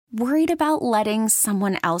Worried about letting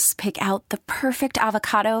someone else pick out the perfect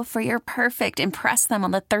avocado for your perfect impress them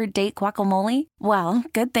on the third date guacamole? Well,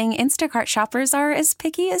 good thing Instacart shoppers are as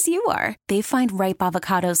picky as you are. They find ripe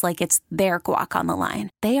avocados like it's their guac on the line.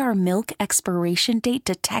 They are milk expiration date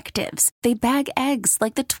detectives. They bag eggs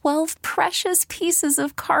like the 12 precious pieces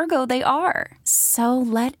of cargo they are. So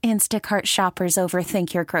let Instacart shoppers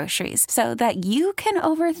overthink your groceries so that you can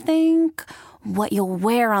overthink what you'll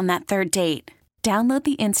wear on that third date. Download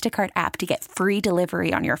the Instacart app to get free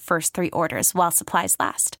delivery on your first 3 orders while supplies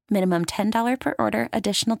last. Minimum $10 per order.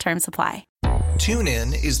 Additional terms apply.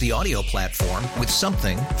 TuneIn is the audio platform with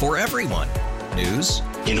something for everyone. News.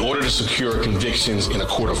 In order to secure convictions in a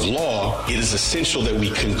court of law, it is essential that we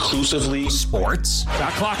conclusively. Sports.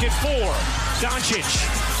 Shot clock at 4. Doncic.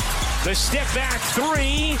 The step back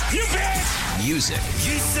 3. You bet. Music.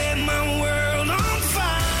 You set my world on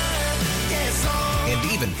fire.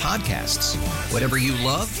 And even podcasts. Whatever you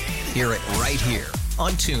love, hear it right here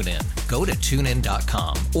on TuneIn. Go to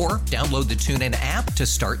TuneIn.com or download the TuneIn app to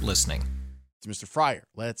start listening. It's Mr. Fryer.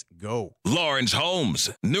 Let's go. Lawrence Holmes,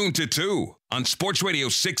 noon to 2 on Sports Radio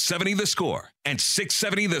 670 The Score and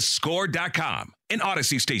 670thescore.com, an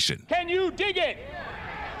Odyssey station. Can you dig it?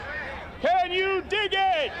 Can you dig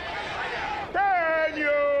it? Can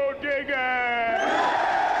you dig it?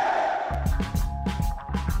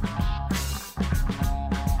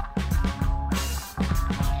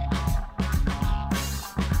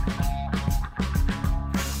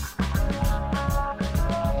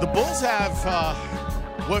 The Bulls have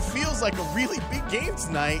what feels like a really big game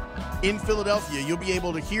tonight in Philadelphia. You'll be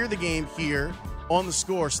able to hear the game here on The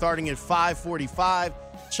Score starting at 5:45.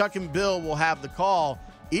 Chuck and Bill will have the call.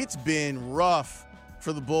 It's been rough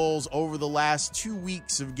for the Bulls over the last 2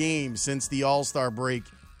 weeks of games since the All-Star break.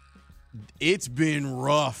 It's been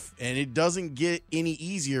rough, and it doesn't get any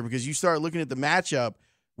easier because you start looking at the matchup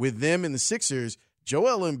with them and the Sixers.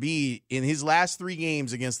 Joel Embiid in his last 3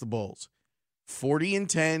 games against the Bulls,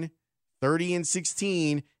 40-10,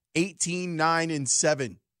 30-16,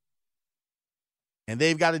 18-9-7. And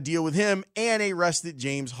they've got to deal with him and a rested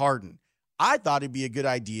James Harden. I thought it'd be a good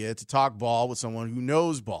idea to talk ball with someone who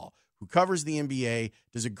knows ball, who covers the NBA,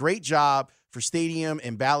 does a great job for Stadium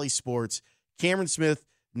and Bally Sports. Cameron Smith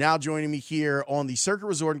now joining me here on the Circuit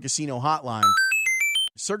Resort and Casino hotline.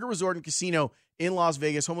 Circuit Resort and Casino in Las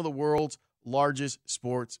Vegas, home of the world's largest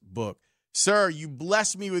sports book. Sir, you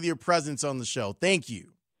blessed me with your presence on the show. Thank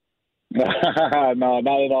you. No, not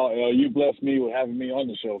at all. You blessed me with having me on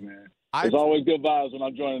the show, man. There's always good vibes when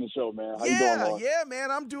I'm joining the show, man. How you doing, Lauren? Yeah,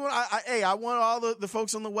 man. I'm doing. I want all the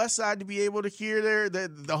folks on the West Side to be able to hear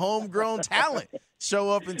the homegrown talent show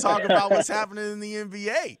up and talk about what's happening in the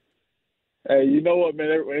NBA. Hey, you know what, man?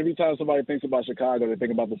 Every time somebody thinks about Chicago, they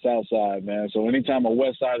think about the South Side, man. So anytime a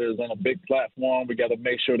West Sider is on a big platform, we got to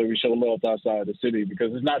make sure that we show love to our side of the city because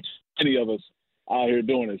there's not any of us out here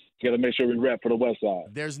doing this. Got to make sure we rep for the West Side.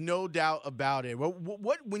 There's no doubt about it.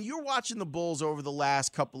 What when you're watching the Bulls over the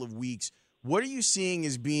last couple of weeks, what are you seeing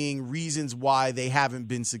as being reasons why they haven't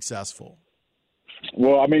been successful?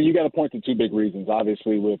 Well, I mean, you got to point to 2 big reasons.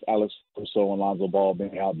 Obviously, with Alex Caruso and Lonzo Ball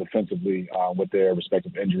being out defensively with their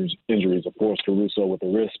respective injuries. Of course, Caruso with the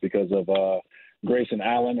wrist because of Grayson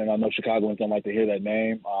Allen, and I know Chicagoans don't like to hear that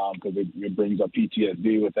name because it brings up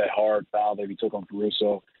PTSD with that hard foul that he took on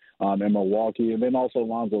Caruso in Milwaukee, and then also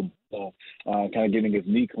Lonzo Ball kind of getting his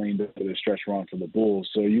knee cleaned up for the stretch run for the Bulls.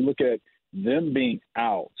 So you look at them being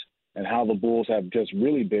out and how the Bulls have just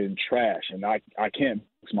really been trash, and I can't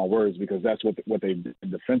mix my words because that's what they've done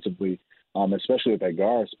defensively, especially at that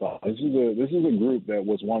guard spot. This is a group that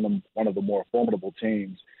was one of the more formidable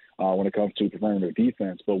teams when it comes to perimeter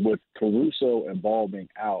defense. But with Caruso and Ball being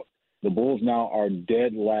out, the Bulls now are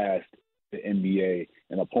dead last in the NBA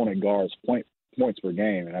in opponent guards points per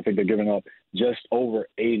game, and I think they're giving up just over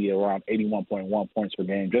 80, around 81.1 points per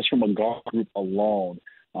game, just from a guard group alone.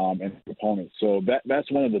 And opponents. So that's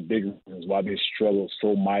one of the big reasons why they struggle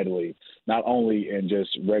so mightily, not only in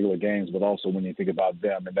just regular games, but also when you think about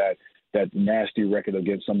them and that nasty record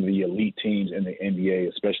against some of the elite teams in the NBA,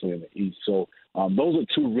 especially in the East. So those are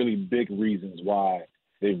 2 really big reasons why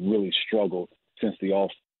they've really struggled since the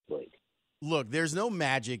All-Star break. Look, there's no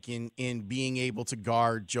magic in being able to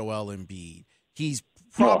guard Joel Embiid. He's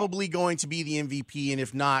probably going to be the MVP, and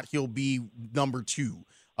if not, he'll be number 2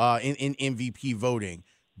 in MVP voting.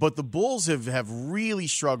 But the Bulls have really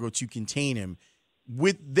struggled to contain him.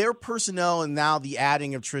 With their personnel and now the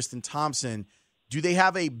adding of Tristan Thompson, do they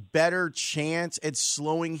have a better chance at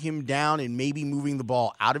slowing him down and maybe moving the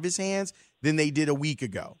ball out of his hands than they did a week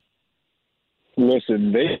ago?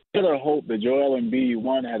 Listen, they better hope that Joel Embiid,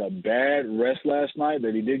 one, had a bad rest last night,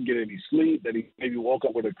 that he didn't get any sleep, that he maybe woke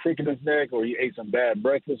up with a crick in his neck, or he ate some bad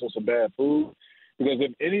breakfast or some bad food. Because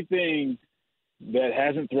if anything that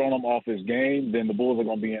hasn't thrown him off his game, then the Bulls are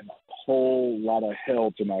going to be in a whole lot of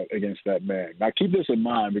hell tonight against that man. Now, keep this in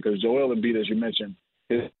mind, because Joel Embiid, as you mentioned,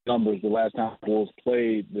 his numbers the last time the Bulls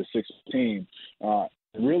played the Sixers team,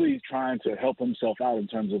 really trying to help himself out in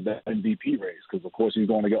terms of that MVP race, because, of course, he's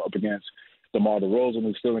going to go up against DeMar DeRozan,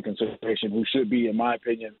 who's still in consideration, who should be, in my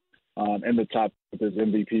opinion, in the top of this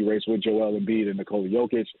MVP race with Joel Embiid and Nikola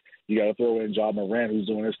Jokic. You got to throw in Ja Morant, who's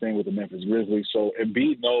doing his thing with the Memphis Grizzlies. So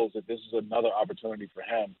Embiid knows that this is another opportunity for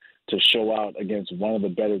him to show out against one of the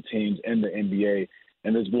better teams in the NBA.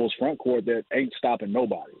 And this Bulls front court that ain't stopping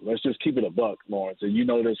nobody. Let's just keep it a buck, Lawrence. And you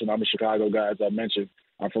know this, and I'm a Chicago guy, as I mentioned.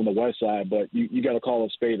 I'm from the West Side, but you got to call a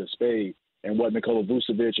spade a spade. And what Nikola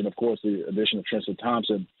Vucevic and, of course, the addition of Tristan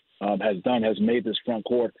Thompson has done has made this front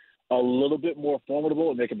court a little bit more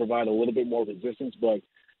formidable, and they can provide a little bit more resistance. But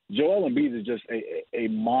Joel Embiid is just a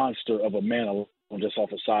monster of a man alone, just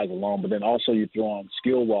off of size alone. But then also you throw on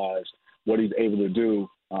skill-wise what he's able to do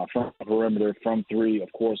from the perimeter, from three,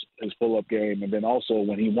 of course, his pull-up game. And then also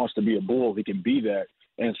when he wants to be a Bull, he can be that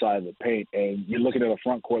inside the paint. And you're looking at a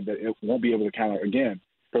front court that it won't be able to kind of, again,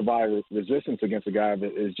 provide resistance against a guy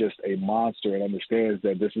that is just a monster and understands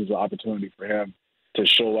that this is an opportunity for him to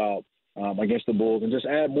show out against the Bulls and just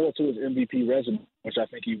add more to his MVP resume, which I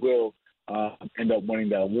think he will end up winning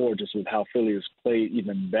that award just with how Philly has played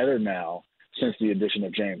even better now since the addition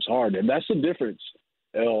of James Harden. And that's the difference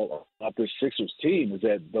of this Sixers team, is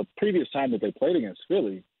that the previous time that they played against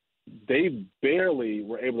Philly, they barely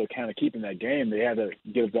were able to kind of keep in that game. They had to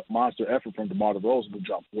give a monster effort from DeMar DeRozan, who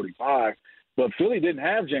dropped 45. But Philly didn't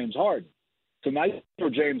have James Harden. So now you throw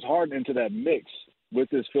James Harden into that mix with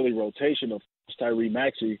this Philly rotation of Tyrese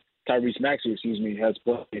Maxey, has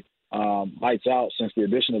played lights out since the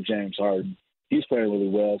addition of James Harden. He's playing really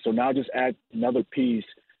well. So now just add another piece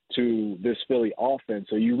to this Philly offense.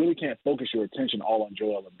 So you really can't focus your attention all on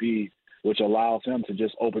Joel Embiid, which allows him to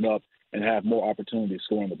just open up and have more opportunity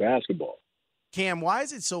scoring the basketball. Cam, why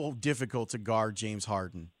is it so difficult to guard James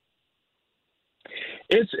Harden?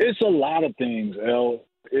 It's a lot of things, El.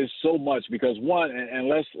 It's so much because one, and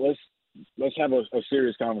let's have a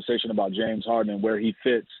serious conversation about James Harden and where he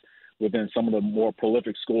fits within some of the more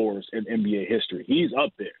prolific scorers in NBA history. He's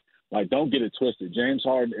up there. Like, don't get it twisted. James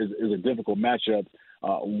Harden is a difficult matchup.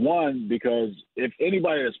 One, because if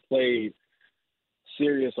anybody has played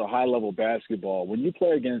serious or high-level basketball, when you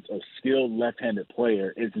play against a skilled left-handed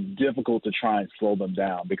player, it's difficult to try and slow them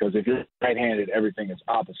down because if you're right-handed, everything is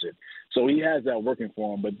opposite. So he has that working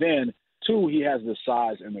for him. But then, two, he has the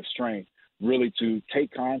size and the strength really to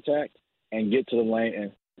take contact and get to the lane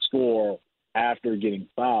and score after getting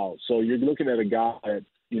fouled. So you're looking at a guy at,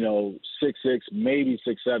 6'6", maybe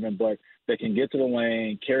 6'7", but that can get to the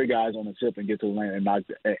lane, carry guys on the tip and get to the lane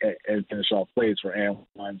and finish off plays for and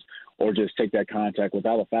ones, or just take that contact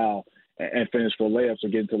without a foul and finish for layups or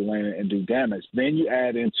get into the lane and do damage. Then you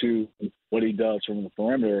add into what he does from the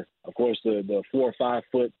perimeter, of course, the 4 or 5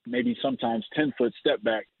 foot, maybe sometimes 10-foot step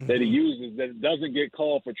back that he uses that doesn't get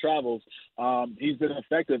called for travels. He's been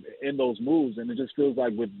effective in those moves, and it just feels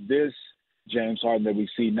like with this James Harden that we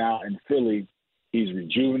see now in Philly, he's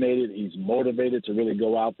rejuvenated, he's motivated to really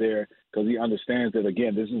go out there because he understands that,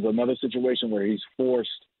 again, this is another situation where he's forced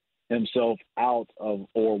himself out of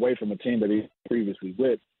or away from a team that he's previously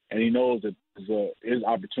with, and he knows that it's his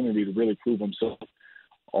opportunity to really prove himself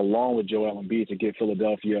along with Joel Embiid to get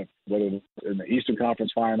Philadelphia, whether in the Eastern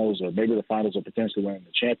Conference Finals or maybe the Finals or potentially winning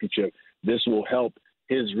the championship. This will help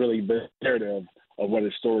his really narrative of what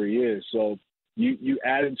his story is. So you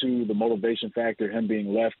add into the motivation factor, him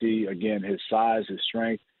being lefty, again, his size, his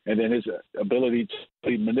strength, and then his ability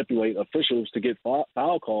to manipulate officials to get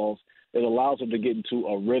foul calls. It allows him to get into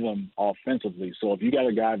a rhythm offensively. So if you got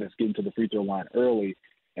a guy that's getting to the free throw line early,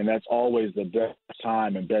 and that's always the best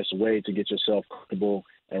time and best way to get yourself comfortable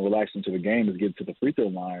and relax into the game is get to the free throw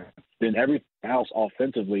line, then everything else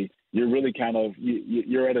offensively, you're really kind of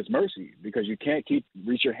you're at his mercy because you can't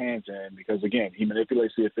reach your hands in because, again, he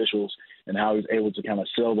manipulates the officials and how he's able to kind of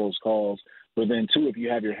sell those calls. But then, too, if you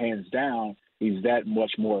have your hands down, he's that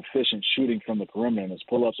much more efficient shooting from the perimeter in his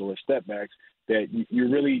pull-ups or his step-backs that you're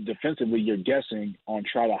really defensively you're guessing on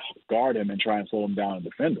try to guard him and try and slow him down and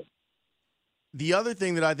defend him. The other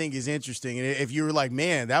thing that I think is interesting, and if you were like,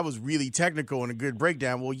 man, that was really technical and a good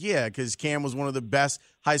breakdown, well, yeah, because Cam was one of the best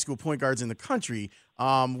high school point guards in the country,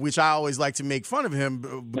 which I always like to make fun of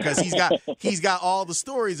him because he's got all the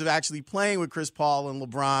stories of actually playing with Chris Paul and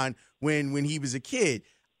LeBron when he was a kid.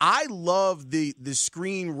 I love the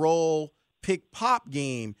screen roll pick-pop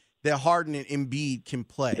game that Harden and Embiid can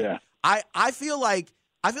play. Yeah. I feel like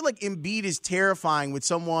Embiid is terrifying with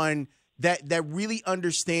someone that really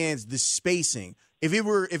understands the spacing. If it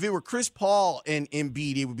were Chris Paul and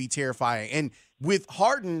Embiid, it would be terrifying. And with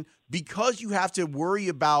Harden, because you have to worry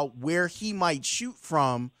about where he might shoot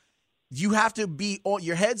from, you have to be on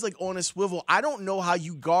your head's like on a swivel. I don't know how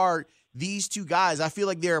you guard these two guys. I feel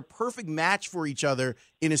like they're a perfect match for each other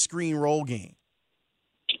in a screen roll game.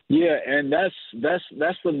 Yeah, and that's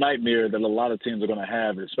the nightmare that a lot of teams are going to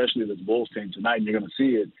have, especially this Bulls team tonight. And you're going to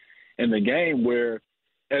see it in the game where,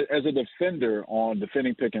 as a defender on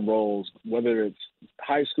defending pick and rolls, whether it's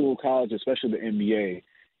high school, college, especially the NBA,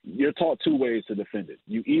 you're taught two ways to defend it.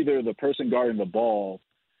 You either the person guarding the ball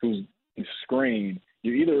who's screened,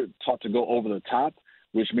 you're either taught to go over the top,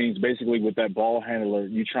 which means basically with that ball handler,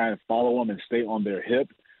 you try and follow them and stay on their hip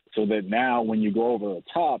so that now when you go over the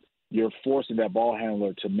top, you're forcing that ball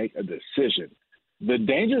handler to make a decision. The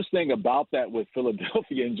dangerous thing about that with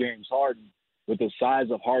Philadelphia and James Harden, with the size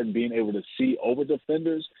of Harden being able to see over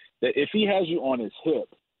defenders, that if he has you on his hip,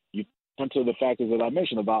 you come to the factors that I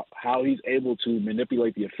mentioned about how he's able to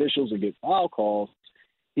manipulate the officials and get foul calls.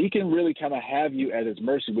 He can really kind of have you at his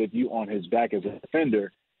mercy with you on his back as a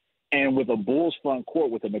defender. And with a Bulls front court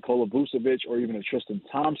with a Nikola Vucevic or even a Tristan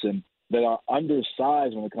Thompson that are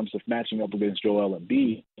undersized when it comes to matching up against Joel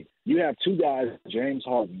Embiid, you have two guys, James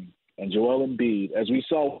Harden and Joel Embiid, as we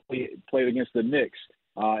saw when we played against the Knicks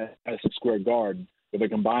at Madison Square Garden, where they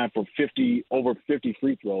combined for over 50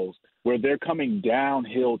 free throws, where they're coming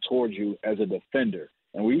downhill towards you as a defender.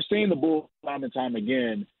 And we've seen the Bulls time and time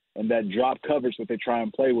again in that drop coverage that they try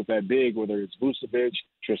and play with that big, whether it's Vucevic,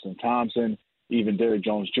 Tristan Thompson, even Derrick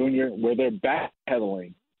Jones Jr., where they're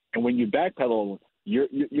backpedaling. And when you backpedal,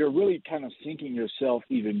 you're really kind of sinking yourself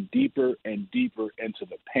even deeper and deeper into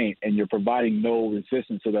the paint, and you're providing no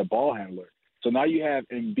resistance to that ball handler. So now you have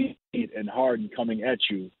Embiid and Harden coming at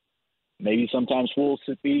you, maybe sometimes full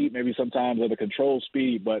speed, maybe sometimes at a controlled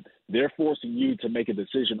speed, but they're forcing you to make a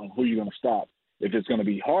decision on who you're going to stop. If it's going to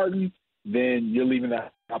be Harden, then you're leaving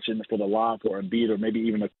that option for the lock or Embiid or maybe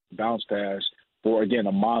even a bounce pass for, again,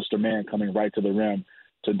 a monster man coming right to the rim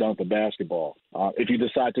to dunk the basketball. If you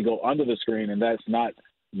decide to go under the screen, and that's not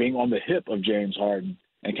being on the hip of James Harden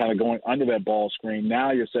and kind of going under that ball screen,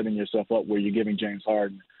 now you're setting yourself up where you're giving James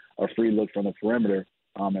Harden a free look from the perimeter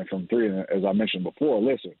and from three. And as I mentioned before,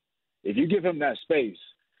 listen, if you give him that space,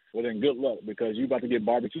 well, then good luck, because you're about to get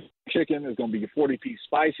barbecue chicken. It's going to be 40-piece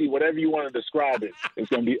spicy, whatever you want to describe it. It's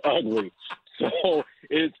going to be ugly. So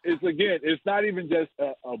it's again, it's not even just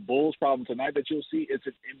a Bulls problem tonight that you'll see. It's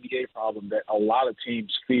an NBA problem that a lot of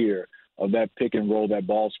teams fear of, that pick and roll, that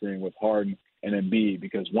ball screen with Harden and Embiid,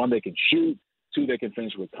 because one, they can shoot, two, they can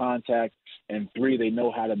finish with contact, and three, they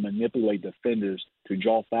know how to manipulate defenders to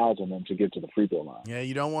draw fouls on them to get to the free throw line. Yeah,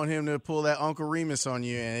 you don't want him to pull that Uncle Remus on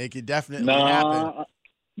you, and it could definitely happen.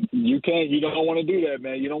 You can't. You don't want to do that,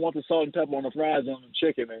 man. You don't want the salt and pepper on the fries on the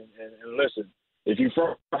chicken. And listen, if you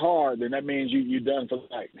fry hard, then that means you're done for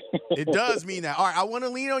the night. It does mean that. All right, I want to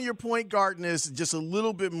lean on your point guardness just a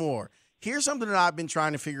little bit more. Here's something that I've been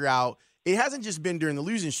trying to figure out. It hasn't just been during the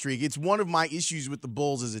losing streak. It's one of my issues with the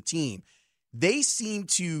Bulls as a team. They seem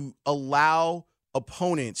to allow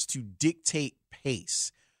opponents to dictate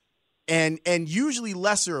pace. And usually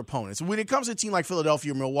lesser opponents. When it comes to a team like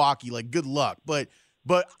Philadelphia or Milwaukee, like, good luck. But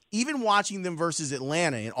even watching them versus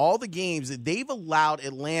Atlanta in all the games that they've allowed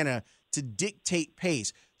Atlanta to dictate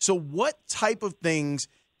pace. So what type of things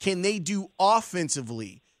can they do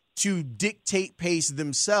offensively to dictate pace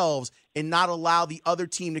themselves and not allow the other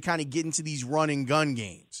team to kind of get into these run and gun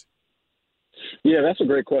games? Yeah, that's a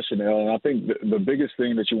great question, El. And I think the biggest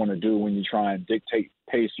thing that you want to do when you try and dictate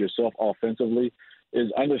pace yourself offensively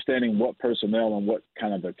is understanding what personnel and what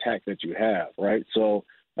kind of attack that you have, right? So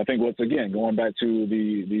I think going back to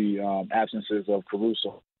the absences of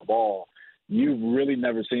Caruso Ball, you've really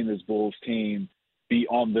never seen this Bulls team be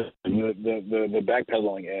on the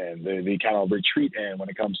backpedaling end, the kind of retreat end when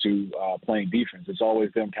it comes to playing defense. It's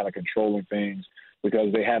always them kind of controlling things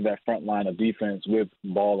because they have that front line of defense with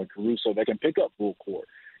Ball and Caruso that can pick up full court.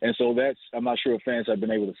 And so I'm not sure if fans have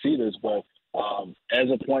been able to see this, but as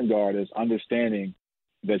a point guard, is understanding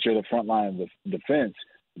that you're the front line of defense.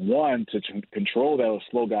 One, to control that or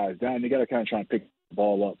slow guys down, you got to kind of try and pick the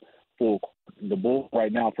ball up full court. The Bulls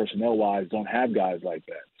right now, personnel-wise, don't have guys like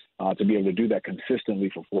that to be able to do that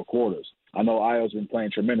consistently for 4 quarters. I know Ayo's been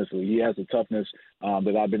playing tremendously. He has the toughness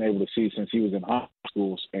that I've been able to see since he was in high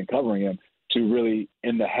school and covering him to really,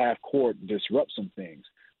 in the half court, disrupt some things.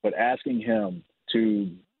 But asking him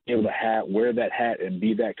to able to wear that hat and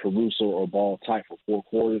be that Caruso or Ball type for 4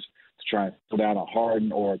 quarters to try and put down a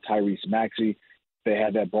Harden or a Tyrese Maxey. They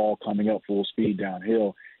had that ball coming up full speed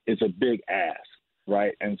downhill. It's a big ask,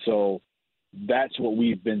 right? And so that's what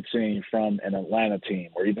we've been seeing from an Atlanta team,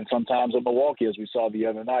 or even sometimes in Milwaukee, as we saw the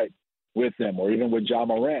other night with them, or even with Ja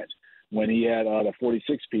Morant when he had the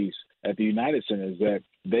 46-piece at the United Center, is that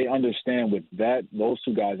they understand with those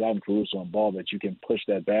two guys out in Caruso and Ball that you can push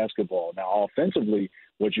that basketball. Now, offensively,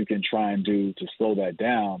 what you can try and do to slow that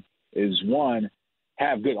down is, one,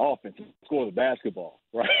 have good offense and score the basketball,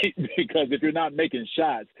 right? Because if you're not making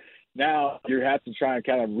shots, now you have to try and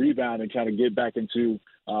kind of rebound and kind of get back into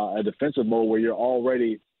a defensive mode where you're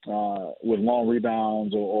already with long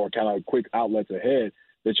rebounds or kind of quick outlets ahead,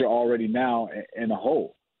 that you're already now in a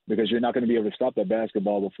hole because you're not going to be able to stop that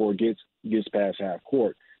basketball before it gets past half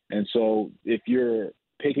court. And so if you're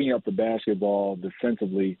picking up the basketball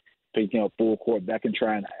defensively, picking up full court, that can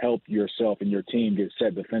try and help yourself and your team get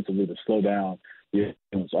set defensively to slow down the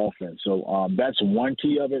offense. So that's one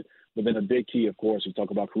key of it. But then a big key, of course, we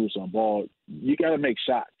talk about Caruso and Ball, you got to make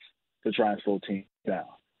shots to try and slow teams down,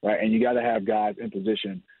 right? And you got to have guys in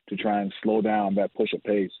position to try and slow down that push of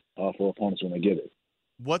pace for opponents when they get it.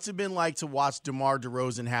 What's it been like to watch DeMar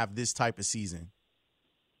DeRozan have this type of season?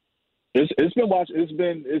 It's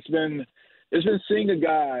been seeing a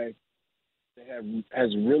guy that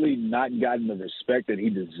has really not gotten the respect that he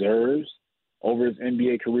deserves over his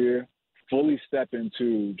NBA career, fully step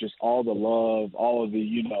into just all the love, all of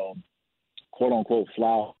the, quote unquote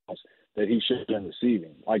flowers that he should have been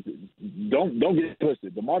receiving. Like, don't get it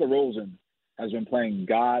twisted. DeMar DeRozan has been playing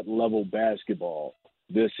God level basketball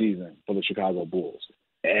this season for the Chicago Bulls.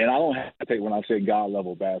 And I don't hesitate when I say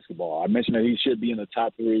God-level basketball. I mentioned that he should be in the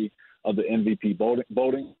top 3 of the MVP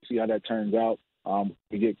voting. See how that turns out.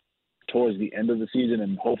 We get towards the end of the season,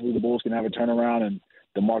 and hopefully the Bulls can have a turnaround and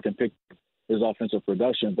DeMar can pick his offensive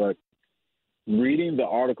production. But reading the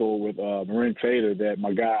article with Marin Fader that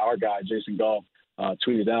our guy, Jason Goff,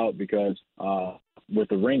 tweeted out because with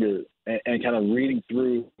the Ringer and kind of reading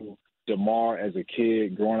through DeMar as a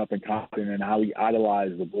kid growing up in Compton and how he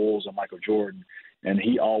idolized the Bulls and Michael Jordan, and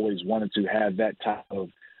he always wanted to have that type of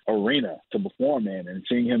arena to perform in, and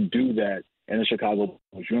seeing him do that in the Chicago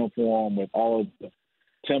Bulls uniform with all of the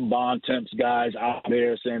Tim Bontemps guys out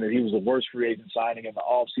there saying that he was the worst free agent signing in the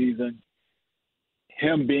offseason,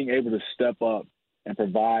 him being able to step up and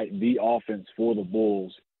provide the offense for the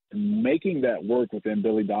Bulls, and making that work within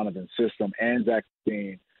Billy Donovan's system and Zach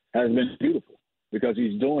LaVine has been beautiful because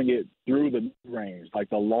he's doing it through the range, like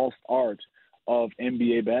the lost art of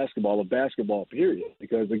NBA basketball, of basketball, period.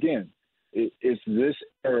 Because, again, it's this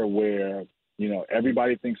era where,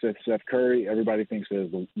 everybody thinks that Steph Curry, everybody thinks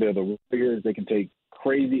that they're the Warriors. They can take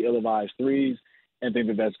crazy, ill-advised threes and think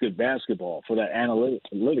that that's good basketball for that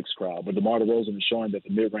analytics crowd. But DeMar DeRozan is showing that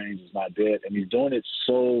the mid-range is not dead, and he's doing it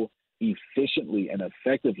so efficiently and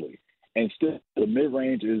effectively. And still, the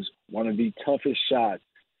mid-range is one of the toughest shots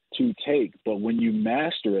to take. But when you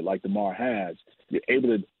master it like DeMar has, you're able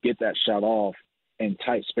to get that shot off in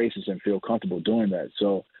tight spaces and feel comfortable doing that.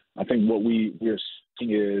 So I think what we're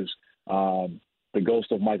seeing is the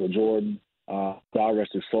ghost of Michael Jordan, God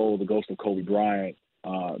rest his soul, the ghost of Kobe Bryant,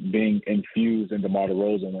 being infused in DeMar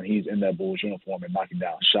DeRozan when he's in that Bulls uniform and knocking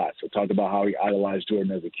down shots. So talk about how he idolized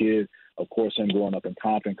Jordan as a kid. Of course, him growing up in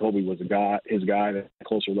Compton, Kobe was his guy, a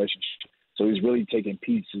close relationship. So he's really taking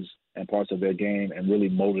pieces and parts of their game and really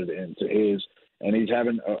molded it into his. And he's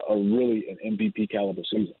having an MVP caliber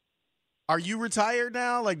season. Are you retired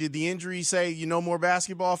now? Like, did the injury say no more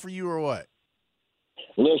basketball for you or what?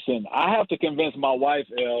 Listen, I have to convince my wife,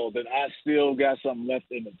 Elle, that I still got something left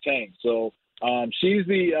in the tank. So she's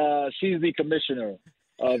the commissioner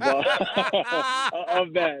of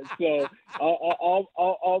of that. So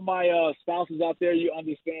all my spouses out there, you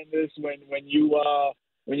understand this when you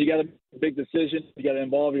got a big decision, you got to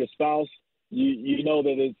involve your spouse. You know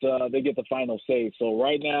that it's they get the final say. So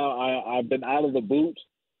right now, I've been out of the boot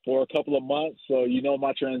for a couple of months. So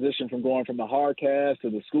my transition from going from the hard cast to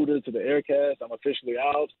the scooter to the air cast. I'm officially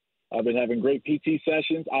out. I've been having great PT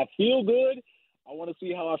sessions. I feel good. I want to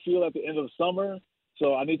see how I feel at the end of the summer.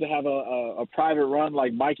 So I need to have a private run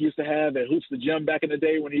like Mike used to have at Hoops the Gym back in the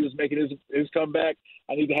day when he was making his comeback.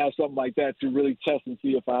 I need to have something like that to really test and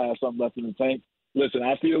see if I have something left in the tank. Listen,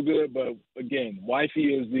 I feel good, but again,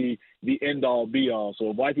 wifey is the end-all, be-all. So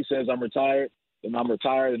if wifey says I'm retired, then I'm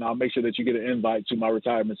retired, and I'll make sure that you get an invite to my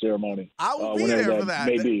retirement ceremony. I will be there for that.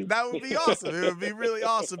 That would be awesome. It would be really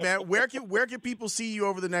awesome, man. Where can people see you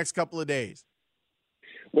over the next couple of days?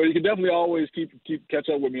 Well, you can definitely always catch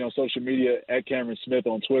up with me on social media at Cameron Smith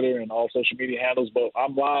on Twitter and all social media handles. But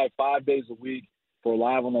I'm live 5 days a week for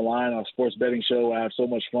Live on the Line, our sports betting show. I have so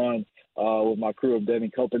much fun with my crew of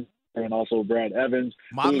Denny Copen and also Brad Evans.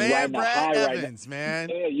 My man, Brad Evans, man.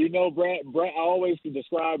 Yeah, you know, Brad, I always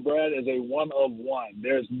describe Brad as a one of one.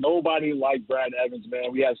 There's nobody like Brad Evans,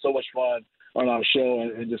 man. We have so much fun on our show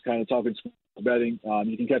and just kind of talking sports betting.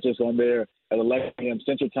 You can catch us on there at 11 p.m.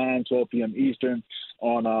 Central Time, 12 p.m. Eastern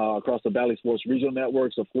on across the Valley Sports Regional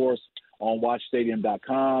Networks, of course, on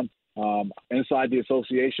WatchStadium.com. Inside the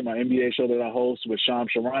Association, my NBA show that I host with Shams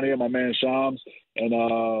Charania, my man Shams, and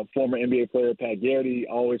former NBA player Pat Garrity,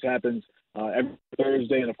 always happens every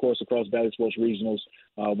Thursday, and, of course, across Valley Sports Regionals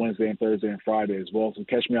Wednesday and Thursday and Friday as well. So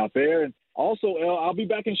catch me out there. And also, I'll be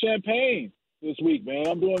back in Champaign this week, man.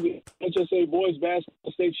 I'm doing the HSA Boys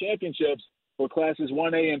Basketball State Championships for classes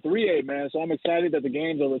 1A and 3A, man. So I'm excited that the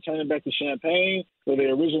games are returning back to Champaign where they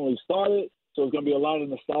originally started. So it's going to be a lot of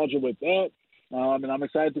nostalgia with that. And I'm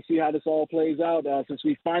excited to see how this all plays out since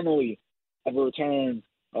we finally have a return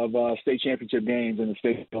of state championship games in the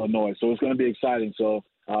state of Illinois. So it's going to be exciting. So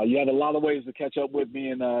you have a lot of ways to catch up with me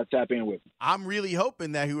and tap in with me. I'm really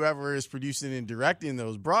hoping that whoever is producing and directing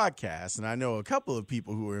those broadcasts, and I know a couple of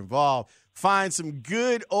people who are involved, find some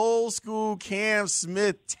good old school Cam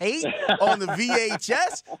Smith tape on the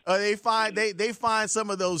VHS. They find some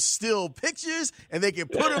of those still pictures and they can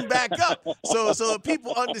put them back up so that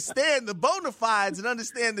people understand the bona fides and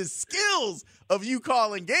understand the skills of you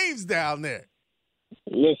calling games down there.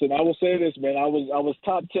 Listen, I will say this, man. I was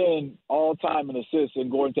top 10 all time in assists in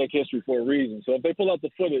Gordon Tech history for a reason. So if they pull out the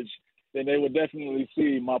footage, then they would definitely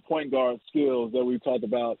see my point guard skills that we talked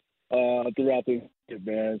about throughout the year,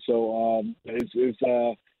 man. So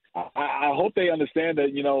I hope they understand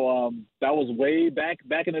that, you know, that was way back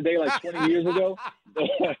in the day, like 20 years ago.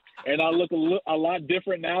 And I look a lot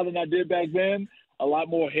different now than I did back then. A lot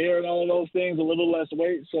more hair and all of those things, a little less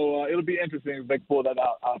weight. So it'll be interesting if they pull that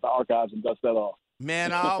out the archives and dust that off.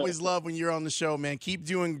 Man, I always love when you're on the show, man. Keep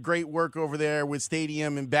doing great work over there with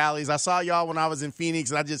Stadium and Bally's. I saw y'all when I was in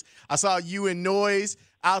Phoenix, and I saw you and Noise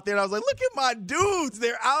out there, and I was like, look at my dudes.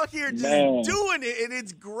 They're out here just doing it, and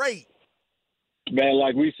it's great. Man,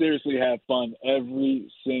 like, we seriously have fun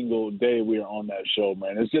every single day we are on that show,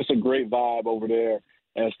 man. It's just a great vibe over there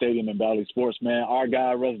at Stadium and Valley Sports, man. Our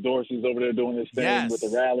guy, Russ Dorsey's over there doing his thing with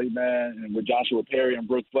the rally, man, and with Joshua Perry and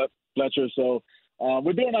Brooke Fletcher. So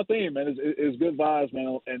we're doing our thing, man. It's good vibes,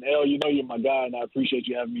 man. And, El, you know you're my guy, and I appreciate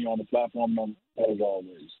you having me on the platform as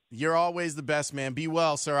always. You're always the best, man. Be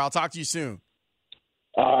well, sir. I'll talk to you soon.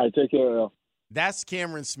 All right, take care, El. That's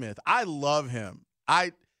Cameron Smith. I love him.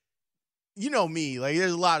 You know me, like,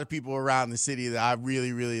 there's a lot of people around the city that I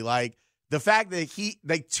really, really like. The fact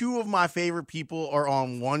that two of my favorite people are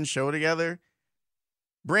on one show together.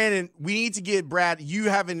 Brandon, we need to get Brad. You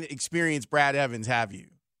haven't experienced Brad Evans, have you?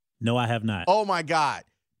 No, I have not. Oh, my God.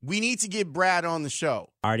 We need to get Brad on the show.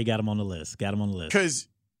 I already got him on the list. Because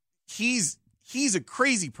he's a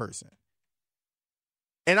crazy person.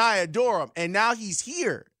 And I adore him. And now he's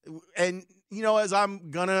here. And, you know, as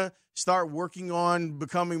I'm going to start working on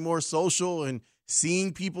becoming more social and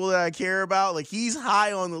seeing people that I care about, like, he's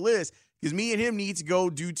high on the list. Because me and him need to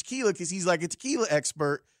go do tequila because he's like a tequila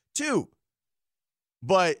expert too.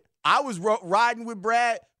 But I was riding with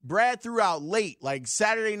Brad. Brad threw out late, like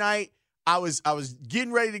Saturday night. I was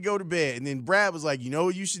getting ready to go to bed. And then Brad was like, you know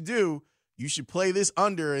what you should do? You should play this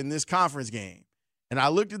under in this conference game. And I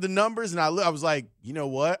looked at the numbers and I was like, you know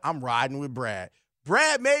what? I'm riding with Brad.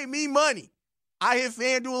 Brad made me money. I hit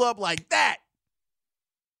FanDuel up like that.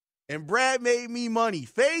 And Brad made me money.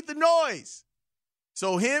 Fade the noise.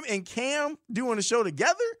 So him and Cam doing a show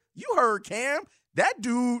together, you heard Cam. That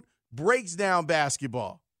dude breaks down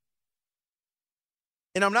basketball.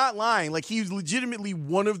 And I'm not lying. Like, he's legitimately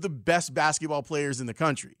one of the best basketball players in the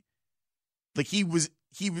country. Like, he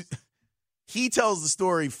tells the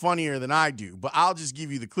story funnier than I do, but I'll just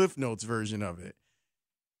give you the Cliff Notes version of it.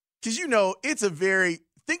 Because, you know,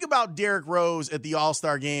 think about Derrick Rose at the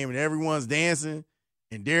All-Star game and everyone's dancing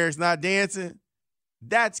and Derrick's not dancing.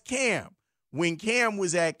 That's Cam. When Cam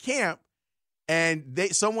was at camp and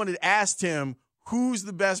someone had asked him, who's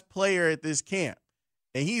the best player at this camp?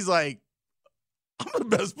 And he's like, I'm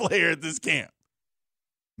the best player at this camp.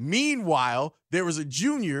 Meanwhile, there was a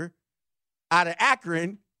junior out of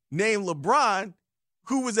Akron named LeBron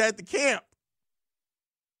who was at the camp.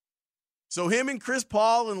 So him and Chris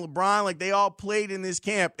Paul and LeBron, like, they all played in this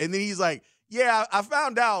camp. And then he's like, yeah, I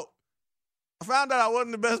found out I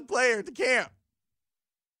wasn't the best player at the camp.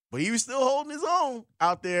 But he was still holding his own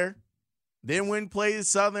out there. Then went and played at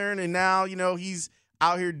Southern, and now, you know, he's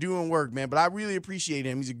out here doing work, man. But I really appreciate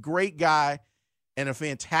him. He's a great guy. and a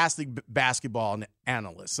fantastic basketball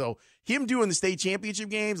analyst. So him doing the state championship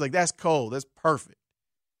games, like, that's cold. That's perfect.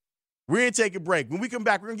 We're going to take a break. When we come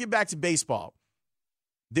back, we're going to get back to baseball.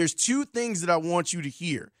 There's two things that I want you to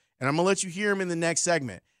hear, and I'm going to let you hear them in the next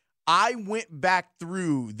segment. I went back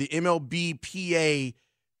through the MLB PA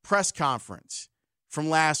press conference from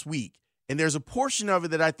last week, and there's a portion of it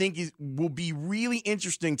that I think will be really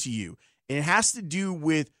interesting to you. And it has to do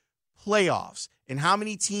with playoffs and how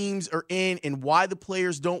many teams are in and why the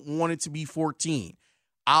players don't want it to be 14.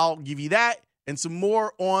 I'll give you that and some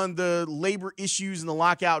more on the labor issues and the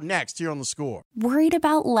lockout next here on The Score. Worried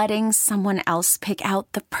about letting someone else pick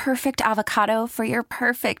out the perfect avocado for your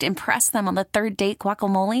perfect impress them on the third date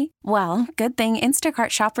guacamole? Well, good thing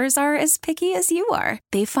Instacart shoppers are as picky as you are.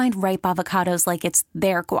 They find ripe avocados like it's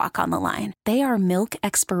their guac on the line. They are milk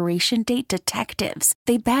expiration date detectives.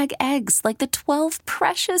 They bag eggs like the 12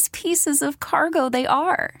 precious pieces of cargo they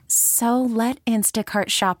are. So let Instacart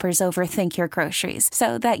shoppers overthink your groceries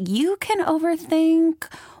so that you can overthink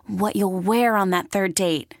what you'll wear on that third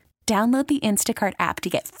date. Download the Instacart app to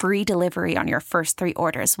get free delivery on your first 3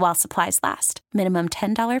 orders while supplies last. Minimum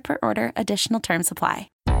 $10 per order. Additional terms apply.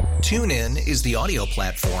 TuneIn is the audio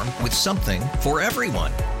platform with something for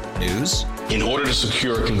everyone. News. In order to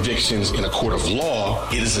secure convictions in a court of law,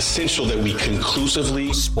 it is essential that we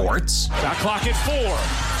conclusively. Sports. Shot clock at 4.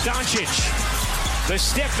 Doncic. The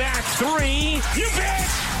step back 3. You bet.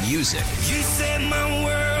 Music. You set my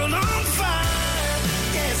world on fire.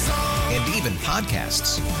 Yes, and even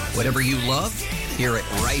podcasts. Whatever you love, hear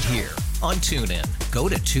it right here on TuneIn. Go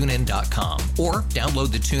to TuneIn.com or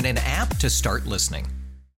download the TuneIn app to start listening.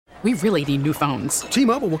 We really need new phones.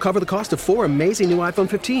 T-Mobile will cover the cost of 4 amazing new iPhone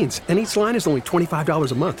 15s, and each line is only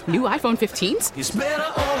 $25 a month. New iPhone 15s? It's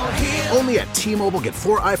better over here. Only at T-Mobile, get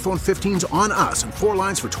 4 iPhone 15s on us and 4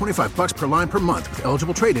 lines for $25 per line per month with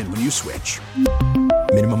eligible trade-in when you switch.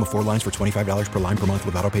 Minimum of 4 lines for $25 per line per month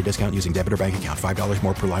with autopay discount using debit or bank account. $5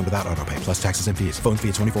 more per line without autopay, plus taxes and fees. Phone fee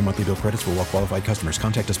at 24 monthly bill credits for well-qualified customers.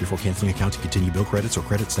 Contact us before canceling account to continue bill credits or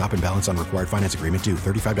credit stop and balance on required finance agreement due.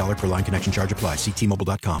 $35 per line connection charge applies. See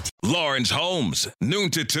T-Mobile.com. Lawrence Holmes,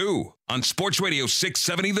 noon to 2 on Sports Radio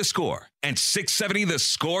 670 The Score and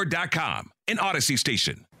 670thescore.com, an Odyssey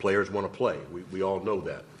station. Players want to play. We all know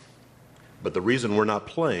that. But the reason we're not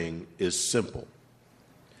playing is simple.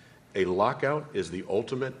 A lockout is the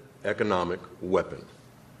ultimate economic weapon.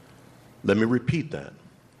 Let me repeat that.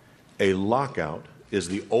 A lockout is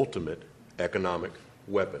the ultimate economic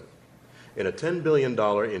weapon. In a $10 billion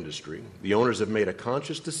industry, the owners have made a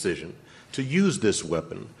conscious decision to use this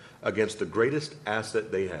weapon against the greatest asset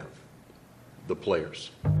they have, the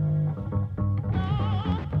players.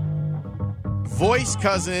 Voice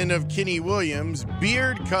cousin of Kenny Williams,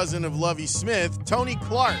 beard cousin of Lovie Smith, Tony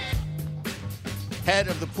Clark, head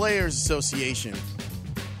of the Players Association.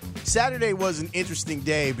 Saturday was an interesting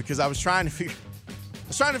day because I was trying to figure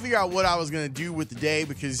out what I was going to do with the day,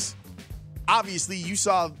 because obviously you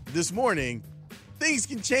saw this morning things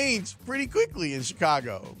can change pretty quickly in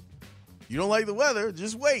Chicago. You don't like the weather,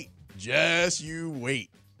 just wait. Just you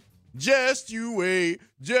wait. Just you wait.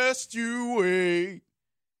 Just you wait.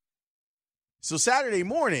 So Saturday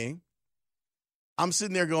morning, I'm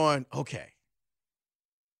sitting there going, okay,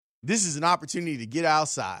 this is an opportunity to get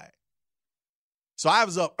outside. So I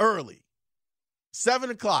was up early,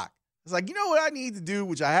 7 o'clock. I was like, you know what I need to do,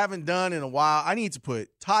 which I haven't done in a while? I need to put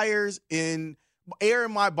air in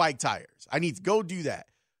my bike tires. I need to go do that.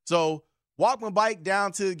 So walked my bike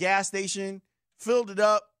down to the gas station, filled it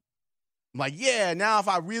up. I'm like, yeah, now if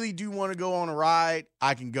I really do want to go on a ride,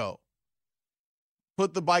 I can go.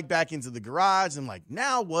 Put the bike back into the garage. I'm like,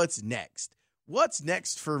 now what's next? What's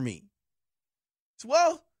next for me? So,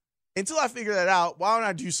 well, until I figure that out, why don't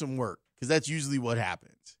I do some work? Because that's usually what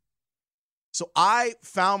happens. So I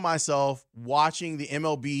found myself watching the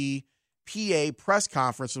MLB PA press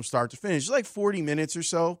conference from start to finish. It's like 40 minutes or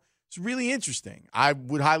so. It's really interesting. I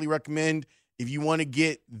would highly recommend, if you want to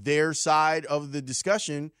get their side of the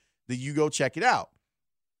discussion, that you go check it out.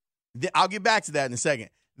 I'll get back to that in a second.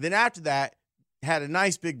 Then after that, had a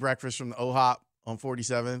nice big breakfast from the OHOP on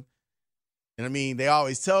 47th. And I mean, they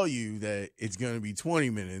always tell you that it's going to be 20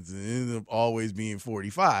 minutes and it ends up always being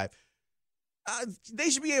 45. They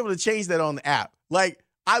should be able to change that on the app. Like,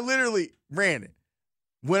 I literally ran it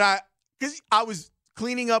because I was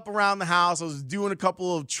cleaning up around the house. I was doing a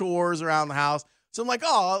couple of chores around the house. So I'm like,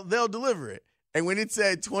 oh, they'll deliver it. And when it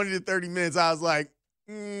said 20 to 30 minutes, I was like,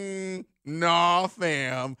 nah,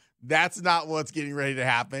 fam. That's not what's getting ready to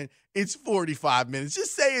happen. It's 45 minutes.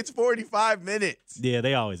 Just say it's 45 minutes. Yeah,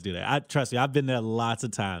 they always do that. Trust me, I've been there lots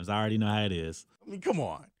of times. I already know how it is. I mean, come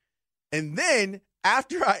on. And then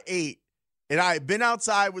after I ate And I had been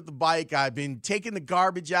outside with the bike. I'd been taking the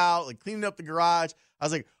garbage out, like cleaning up the garage. I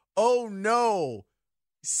was like, oh no,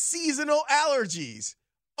 seasonal allergies.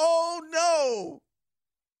 Oh no.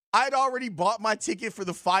 I'd already bought my ticket for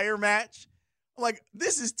the fire match. I'm like,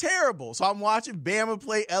 this is terrible. So I'm watching Bama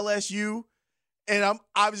play LSU, and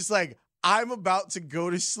I was just like, I'm about to go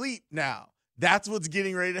to sleep now. That's what's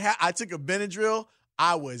getting ready to happen. I took a Benadryl.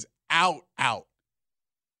 I was out.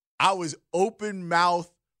 I was open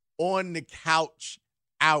mouth on the couch,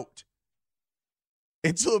 out.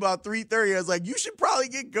 Until about 3:30, I was like, you should probably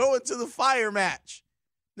get going to the fire match.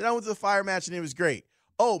 Then I went to the fire match, and it was great.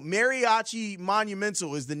 Oh, Mariachi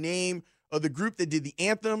Monumental is the name of the group that did the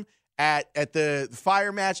anthem at the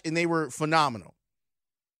fire match, and they were phenomenal.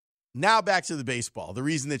 Now back to the baseball, the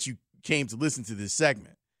reason that you came to listen to this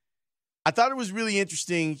segment. I thought it was really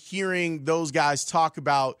interesting hearing those guys talk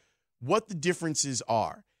about what the differences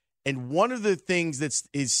are. And one of the things that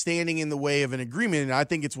is standing in the way of an agreement, and I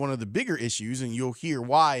think it's one of the bigger issues, and you'll hear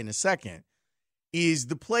why in a second, is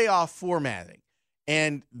the playoff formatting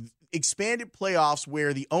and expanded playoffs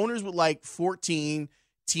where the owners would like 14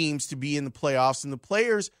 teams to be in the playoffs, and the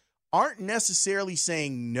players aren't necessarily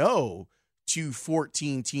saying no to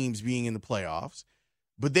 14 teams being in the playoffs,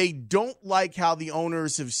 but they don't like how the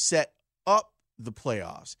owners have set up the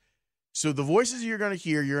playoffs. So the voices you're going to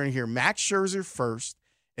hear Max Scherzer first,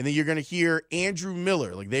 and then you're going to hear Andrew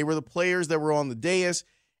Miller. Like, they were the players that were on the dais,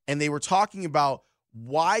 and they were talking about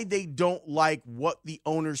why they don't like what the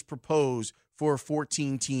owners propose for a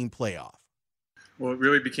 14-team playoff. Well, it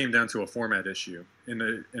really became down to a format issue. In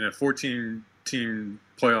a 14-team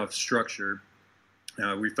playoff structure,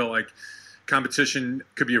 we felt like competition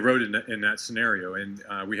could be eroded in that scenario. And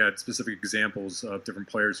we had specific examples of different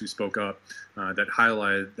players who spoke up that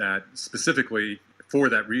highlighted that specifically for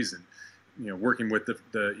that reason. Working with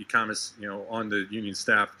the economists, on the union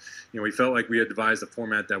staff, we felt like we had devised a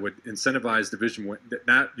format that would incentivize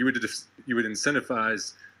you would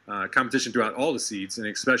incentivize competition throughout all the seeds, and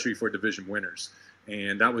especially for division winners.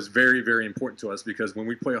 And that was very, very important to us, because when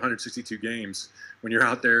we play 162 games, when you're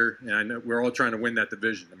out there, and I know we're all trying to win that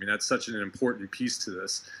division. I mean, that's such an important piece to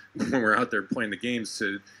this when we're out there playing the games,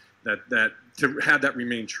 to have that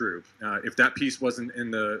remain true. If that piece wasn't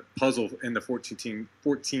in the puzzle in the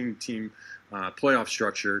 14-team playoff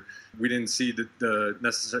structure, we didn't see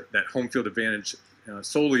that home field advantage.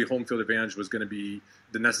 Solely home field advantage was going to be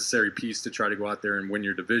the necessary piece to try to go out there and win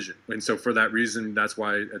your division. And so for that reason, that's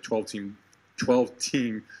why a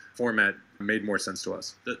 12-team format made more sense to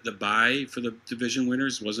us. The bye for the division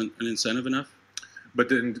winners wasn't an incentive enough? But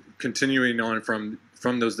then continuing on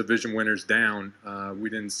from those division winners down, we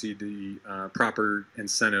didn't see the proper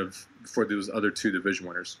incentive for those other two division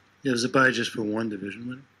winners. Yeah, was it bye just for one division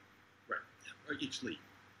winner? Right. Or each league.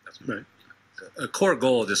 That's right. A core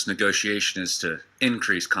goal of this negotiation is to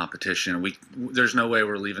increase competition. There's no way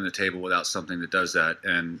we're leaving the table without something that does that.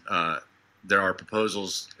 And there are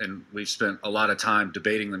proposals, and we've spent a lot of time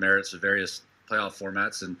debating the merits of various playoff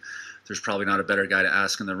formats, and there's probably not a better guy to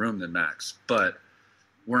ask in the room than Max. But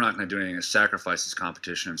we're not going to do anything that sacrifices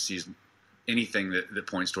competition and sees anything that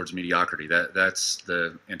points towards mediocrity. That's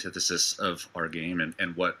the antithesis of our game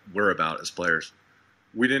and what we're about as players.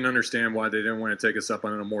 We didn't understand why they didn't want to take us up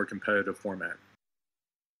on a more competitive format.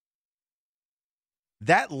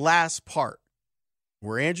 That last part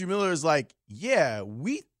where Andrew Miller is like, yeah,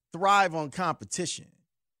 we thrive on competition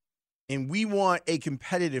and we want a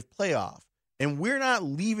competitive playoff, and we're not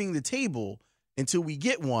leaving the table until we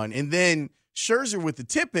get one. And then Scherzer with the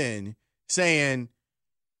tip in saying,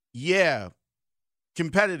 yeah,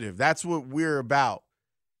 competitive. That's what we're about.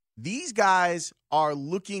 These guys are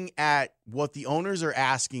looking at what the owners are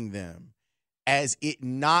asking them as it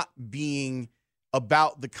not being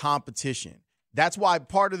about the competition. That's why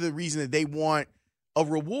part of the reason that they want a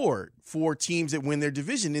reward for teams that win their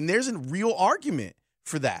division. And there's a real argument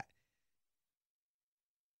for that.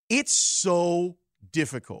 It's so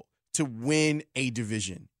difficult to win a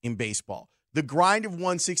division in baseball. The grind of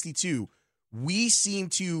 162, we seem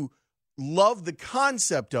to love the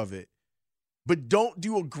concept of it, but don't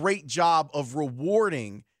do a great job of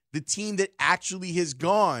rewarding the team that actually has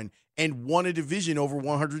gone and won a division over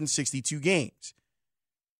 162 games.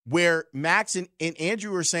 Where Max and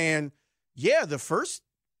Andrew are saying, yeah, the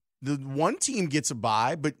one team gets a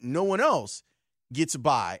bye, but no one else gets a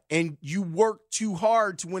bye. And you work too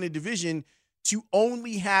hard to win a division to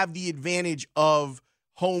only have the advantage of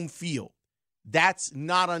home field. That's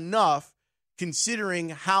not enough considering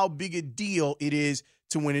how big a deal it is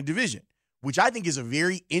to win a division, which I think is a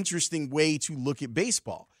very interesting way to look at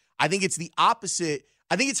baseball. I think it's the opposite.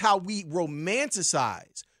 I think it's how we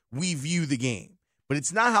view the game. but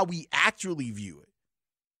it's not how we actually view it.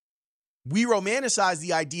 We romanticize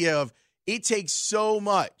the idea of it takes so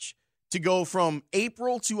much to go from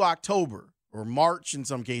April to October, or March in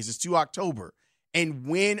some cases, to October, and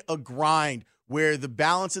win a grind where the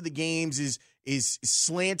balance of the games is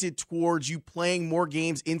slanted towards you playing more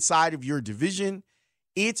games inside of your division.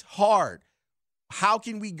 It's hard. How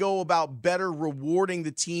can we go about better rewarding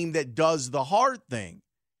the team that does the hard thing?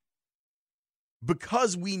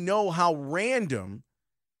 Because we know how random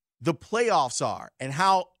the playoffs are and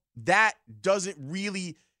how that doesn't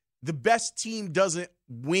really, the best team doesn't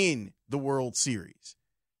win the World Series.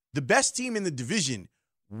 The best team in the division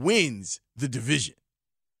wins the division.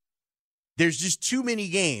 There's just too many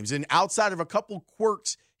games, and outside of a couple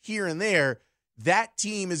quirks here and there, that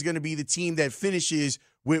team is going to be the team that finishes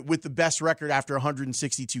with the best record after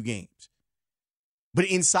 162 games. But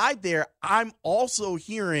inside there, I'm also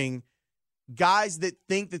hearing guys that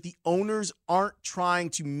think that the owners aren't trying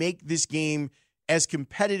to make this game as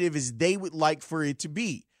competitive as they would like for it to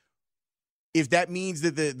be. If that means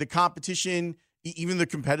that the competition, even the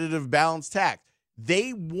competitive balance tax,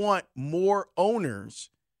 they want more owners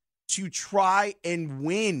to try and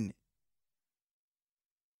win.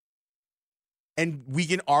 And we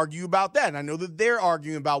can argue about that. And I know that they're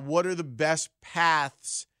arguing about what are the best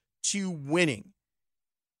paths to winning.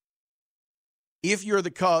 If you're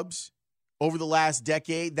the Cubs over the last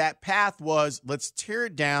decade, that path was let's tear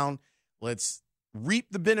it down, let's reap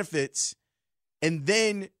the benefits, and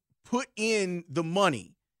then put in the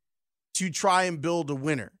money to try and build a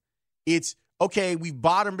winner. It's, okay, we've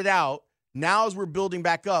bottomed it out. Now as we're building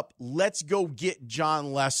back up, let's go get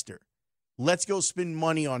Jon Lester. Let's go spend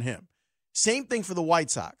money on him. Same thing for the White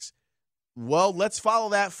Sox. Well, let's follow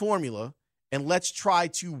that formula, and let's try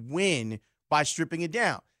to win by stripping it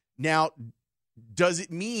down. Now, does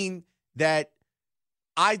it mean that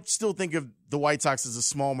I still think of the White Sox as a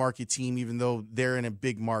small market team, even though they're in a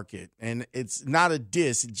big market? And it's not a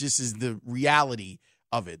diss. It just is the reality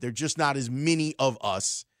of it. They're just not as many of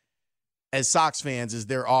us as Sox fans as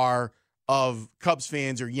there are of Cubs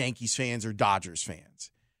fans or Yankees fans or Dodgers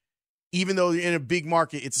fans. Even though they're in a big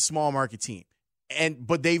market, it's a small market team.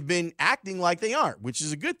 But they've been acting like they aren't, which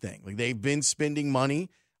is a good thing. Like, they've been spending money.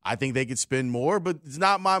 I think they could spend more, but it's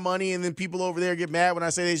not my money. And then people over there get mad when I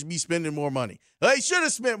say they should be spending more money. They should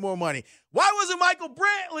have spent more money. Why wasn't Michael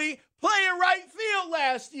Brantley playing right field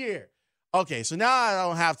last year? Okay, so now I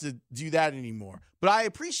don't have to do that anymore. But I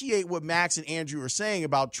appreciate what Max and Andrew are saying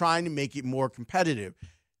about trying to make it more competitive.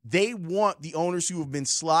 They want the owners who have been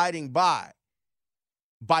sliding by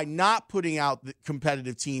not putting out the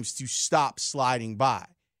competitive teams to stop sliding by.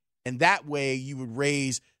 And that way you would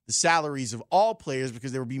raise the salaries of all players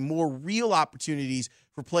because there would be more real opportunities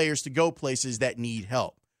for players to go places that need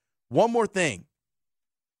help. One more thing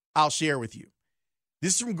I'll share with you.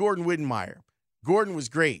 This is from Gordon Wittenmeyer. Gordon was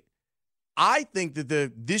great. I think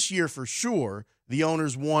that this year for sure, the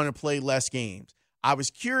owners want to play less games. I was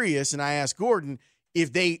curious, and I asked Gordon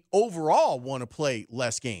if they overall want to play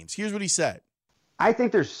less games. Here's what he said. I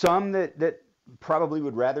think there's some that probably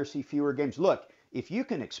would rather see fewer games. Look, if you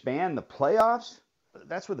can expand the playoffs,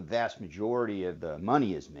 that's where the vast majority of the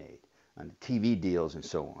money is made on TV deals and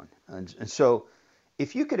so on. And so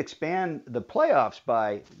if you could expand the playoffs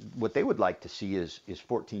by what they would like to see is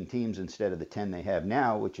 14 teams instead of the 10 they have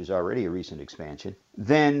now, which is already a recent expansion,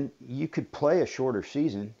 then you could play a shorter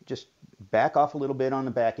season, just back off a little bit on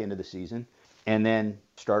the back end of the season, and then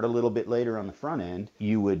start a little bit later on the front end.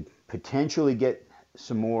 You would potentially get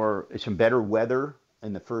some better weather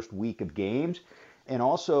in the first week of games, and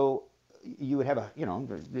also you would have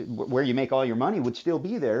where you make all your money would still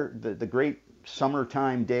be there, the great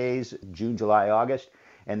summertime days, June, July, August,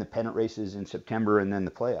 and the pennant races in September, and then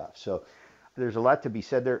the playoffs. So there's a lot to be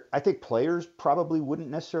said there. I think players probably wouldn't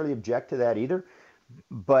necessarily object to that either,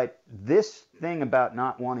 but this thing about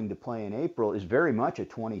not wanting to play in April is very much a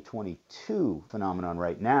 2022 phenomenon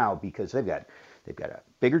right now, because they've got a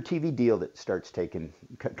bigger TV deal that starts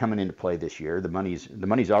coming into play this year. The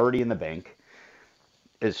money's already in the bank,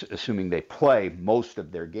 assuming they play most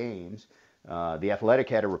of their games. The Athletic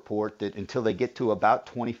had a report that until they get to about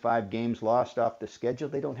 25 games lost off the schedule,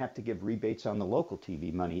 they don't have to give rebates on the local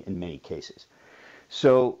TV money in many cases.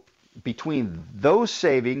 So between those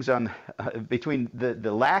savings, between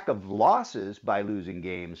the lack of losses by losing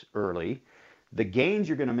games early, the gains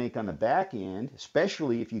you're going to make on the back end,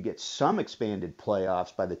 especially if you get some expanded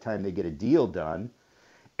playoffs by the time they get a deal done,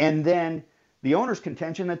 and then the owner's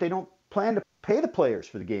contention that they don't plan to pay the players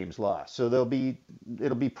for the games lost, so it'll be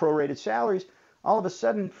prorated salaries. All of a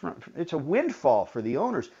sudden, it's a windfall for the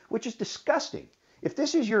owners, which is disgusting. If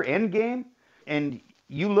this is your end game and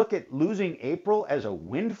you look at losing April as a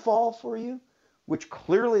windfall for you, which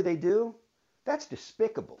clearly they do, that's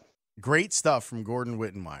despicable. Great stuff from Gordon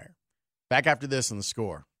Wittenmyer. Back after this on The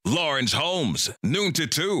Score. Lawrence Holmes, noon to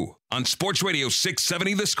 2 on Sports Radio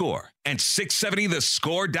 670 The Score and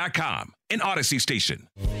 670thescore.com, an Odyssey station.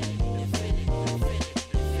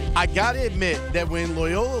 I got to admit that when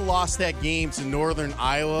Loyola lost that game to Northern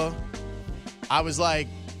Iowa, I was like,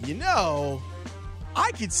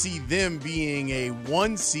 I could see them being a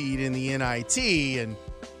 1 seed in the NIT and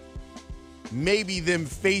maybe them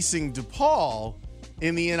facing DePaul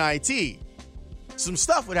in the NIT. Some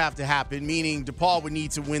stuff would have to happen, meaning DePaul would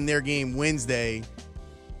need to win their game Wednesday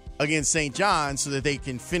against St. John so that they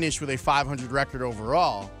can finish with a 500 record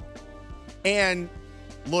overall. And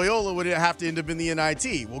Loyola would have to end up in the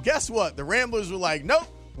NIT. Well, guess what? The Ramblers were like, nope,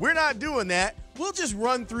 we're not doing that. We'll just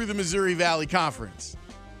run through the Missouri Valley Conference.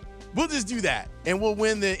 We'll just do that, and we'll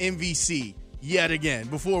win the MVC yet again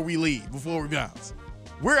before we leave, before we bounce.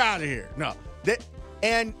 We're out of here. No.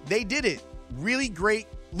 And they did it. Really great.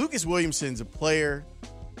 Lucas Williamson's a player.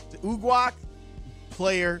 Ugwak,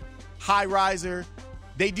 player, high riser.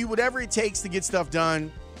 They do whatever it takes to get stuff done.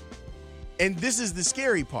 And this is the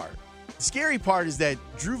scary part. The scary part is that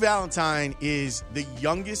Drew Valentine is the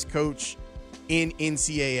youngest coach in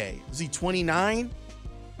NCAA. Was he 29?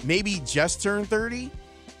 Maybe just turned 30?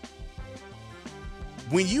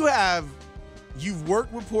 When you've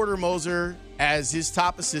worked with Porter Moser as his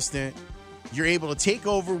top assistant, you're able to take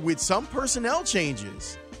over with some personnel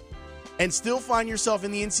changes and still find yourself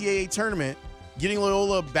in the NCAA tournament, getting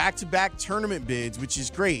Loyola back-to-back tournament bids, which is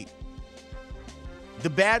great. The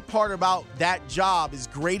bad part about that job, as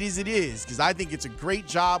great as it is, because I think it's a great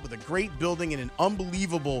job with a great building and an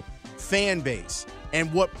unbelievable fan base.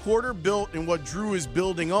 And what Porter built and what Drew is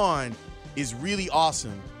building on is really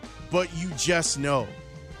awesome. But you just know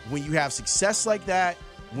when you have success like that,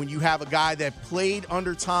 when you have a guy that played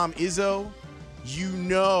under Tom Izzo, you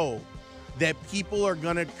know that people are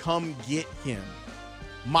going to come get him.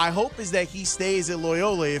 My hope is that he stays at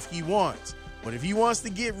Loyola if he wants. But if he wants to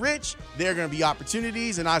get rich, there are going to be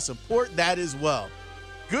opportunities, and I support that as well.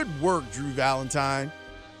 Good work, Drew Valentine.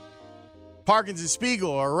 Parkins and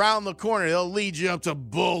Spiegel are around the corner. They'll lead you up to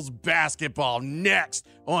Bulls basketball next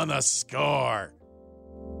on The Score.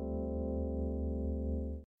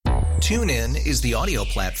 TuneIn is the audio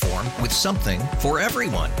platform with something for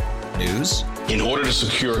everyone. News. In order to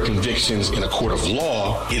secure convictions in a court of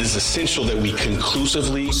law, it is essential that we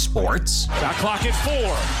conclusively. Sports. Shot clock at 4.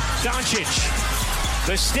 Doncic.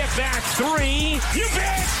 The step back 3. You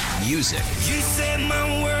bet. Music. You set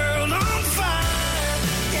my world on fire.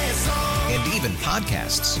 Yes, and even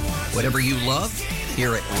podcasts. Whatever you love,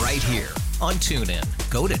 hear it right here on TuneIn.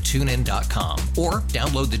 Go to TuneIn.com or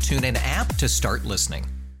download the TuneIn app to start listening.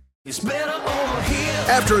 It's better over here.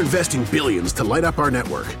 After investing billions to light up our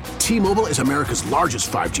network, T-Mobile is America's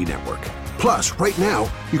largest 5G network. Plus, right now,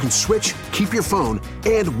 you can switch, keep your phone,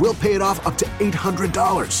 and we'll pay it off up to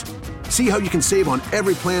 $800. See how you can save on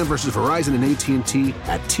every plan versus Verizon and AT&T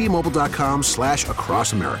at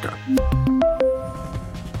T-Mobile.com/across America.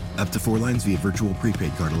 Up to 4 lines via virtual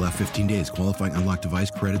prepaid card. Allow 15 days. Qualifying unlocked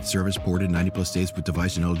device credit service ported 90+ days with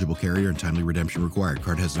device and eligible carrier and timely redemption required.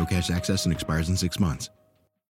 Card has no cash access and expires in 6 months.